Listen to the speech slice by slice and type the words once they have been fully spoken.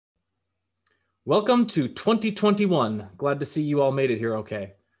Welcome to 2021. Glad to see you all made it here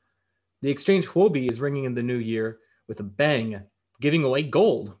okay. The exchange Huobi is ringing in the new year with a bang, giving away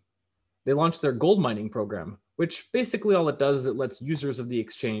gold. They launched their gold mining program, which basically all it does is it lets users of the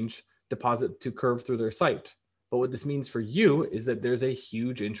exchange deposit to Curve through their site. But what this means for you is that there's a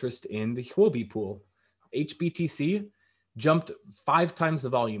huge interest in the Huobi pool. HBTC jumped 5 times the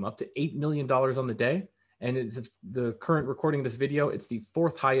volume, up to $8 million on the day. And it's the current recording of this video, it's the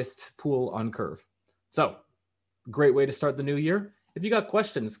 4th highest pool on Curve. So, great way to start the new year. If you got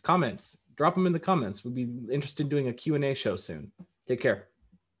questions, comments, drop them in the comments. We'd be interested in doing a Q&A show soon. Take care.